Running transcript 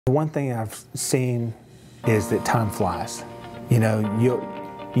The one thing I've seen is that time flies. You know,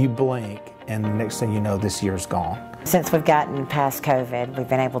 you blink and the next thing you know, this year's gone. Since we've gotten past COVID, we've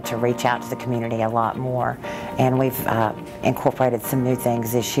been able to reach out to the community a lot more, and we've incorporated some new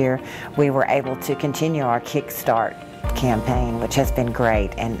things this year. We were able to continue our Kickstart campaign, which has been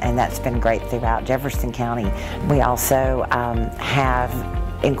great, and that's been great throughout Jefferson County. We also have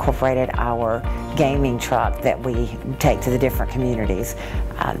incorporated our gaming truck that we take to the different communities.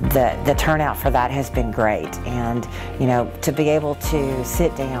 The turnout for that has been great, and you know, to be able to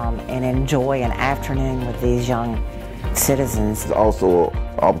sit down and enjoy an afternoon with these young citizens. It's also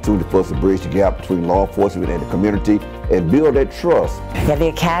an opportunity for us to bridge the gap between law enforcement and the community and build that trust. Yeah, the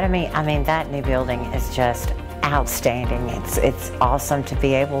Academy, I mean, that new building is just outstanding. It's awesome to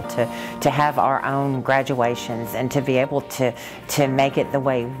be able to have our own graduations and to be able to make it the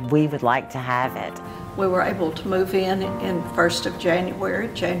way we would like to have it. We were able to move in 1st of January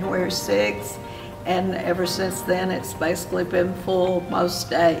 6th, and ever since then it's basically been full most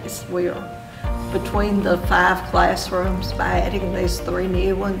days. We are between the 5 classrooms, by adding these 3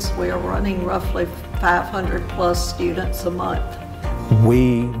 new ones, we are running roughly 500 plus students a month.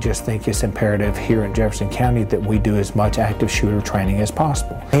 We just think it's imperative here in Jefferson County that we do as much active shooter training as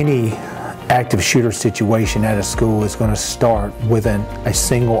possible. Any active shooter situation at a school is going to start with a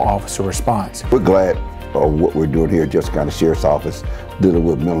single officer response. We're glad of what we're doing here at Jefferson County Sheriff's Office, dealing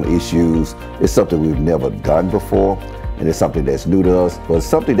with mental issues. It's something we've never done before, and it's something that's new to us, but it's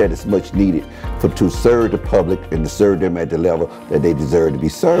something that is much needed to serve the public and to serve them at the level that they deserve to be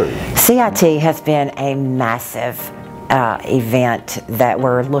served. CIT has been a massive event that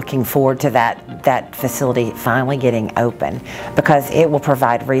we're looking forward to that facility finally getting open, because it will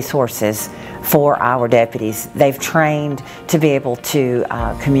provide resources for our deputies. They've trained to be able to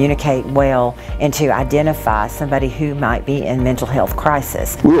communicate well and to identify somebody who might be in mental health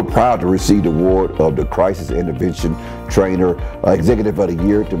crisis. We were proud to receive the award of the Crisis Intervention Trainer Executive of the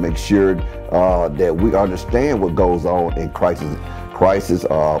Year to make sure that we understand what goes on in crisis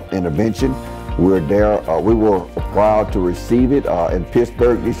intervention. We're there. We were proud to receive it in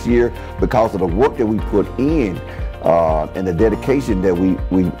Pittsburgh this year because of the work that we put in and the dedication that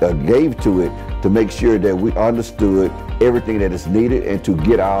we gave to it to make sure that we understood everything that is needed and to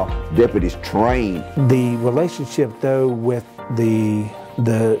get our deputies trained. The relationship, though, with the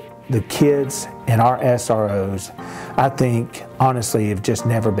kids and our SROs, I think, honestly, have just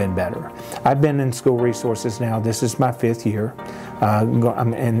never been better. I've been in school resources now. This is my 5th year.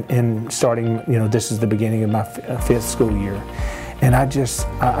 I'm starting, you know, this is the beginning of my 5th school year. And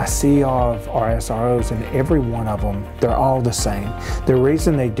I see all of our SROs, and every one of them, they're all the same. The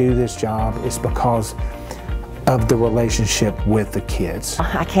reason they do this job is because of the relationship with the kids.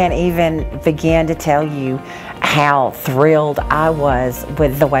 I can't even begin to tell you how thrilled I was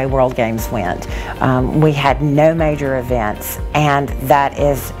with the way World Games went. We had no major events, and that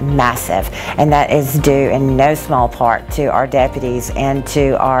is massive, and that is due in no small part to our deputies and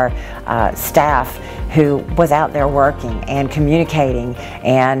to our staff who was out there working and communicating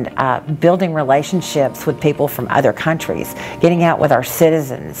and building relationships with people from other countries, getting out with our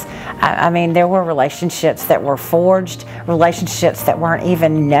citizens. I mean, there were relationships that were forged, relationships that weren't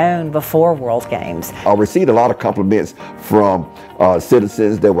even known before World Games. I received a lot of compliments from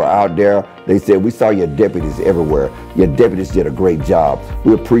citizens that were out there. They said, "We saw your deputies everywhere. Your deputies did a great job.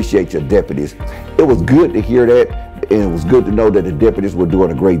 We appreciate your deputies." It was good to hear that, and it was good to know that the deputies were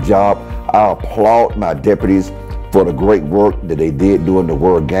doing a great job. I applaud my deputies for the great work that they did during the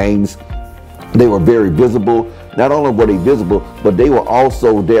World Games. They were very visible. Not only were they visible, but they were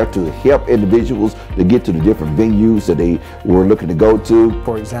also there to help individuals to get to the different venues that they were looking to go to.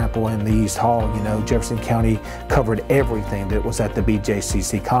 For example, in the East Hall, you know, Jefferson County covered everything that was at the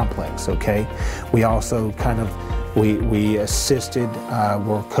BJCC complex, okay? We also we assisted,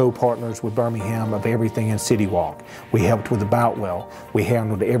 we're co-partners with Birmingham of everything in City Walk. We helped with the Boutwell. We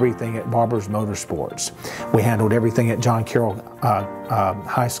handled everything at Barber's Motorsports. We handled everything at John Carroll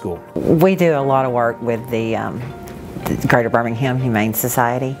High School. We do a lot of work with the Greater Birmingham Humane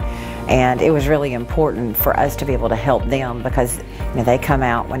Society, and it was really important for us to be able to help them because, you know, they come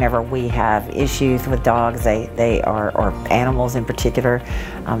out whenever we have issues with dogs, or animals in particular.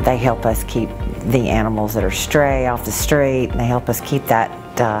 They help us keep the animals that are stray off the street, and they help us keep that,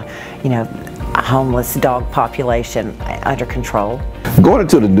 you know, homeless dog population under control. Going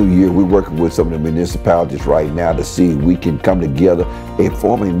into the new year, we're working with some of the municipalities right now to see if we can come together and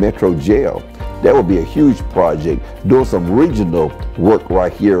form a metro jail. That would be a huge project, doing some regional work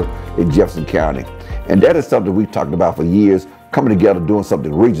right here in Jefferson County. And that is something we've talked about for years, coming together, doing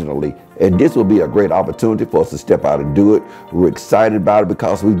something regionally And this will be a great opportunity for us to step out and do it. We're excited about it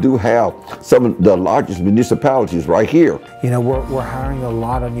because we do have some of the largest municipalities right here. You know, we're hiring a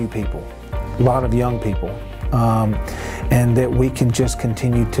lot of new people, a lot of young people, and that we can just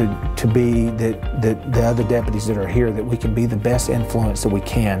continue to be the other deputies that are here, that we can be the best influence that we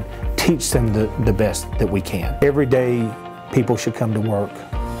can, teach them the best that we can. Every day, people should come to work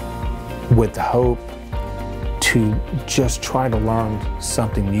with the hope to just try to learn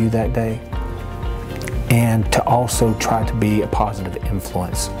something new that day, and to also try to be a positive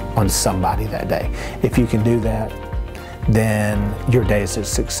influence on somebody that day. If you can do that, then your day is a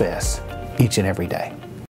success each and every day.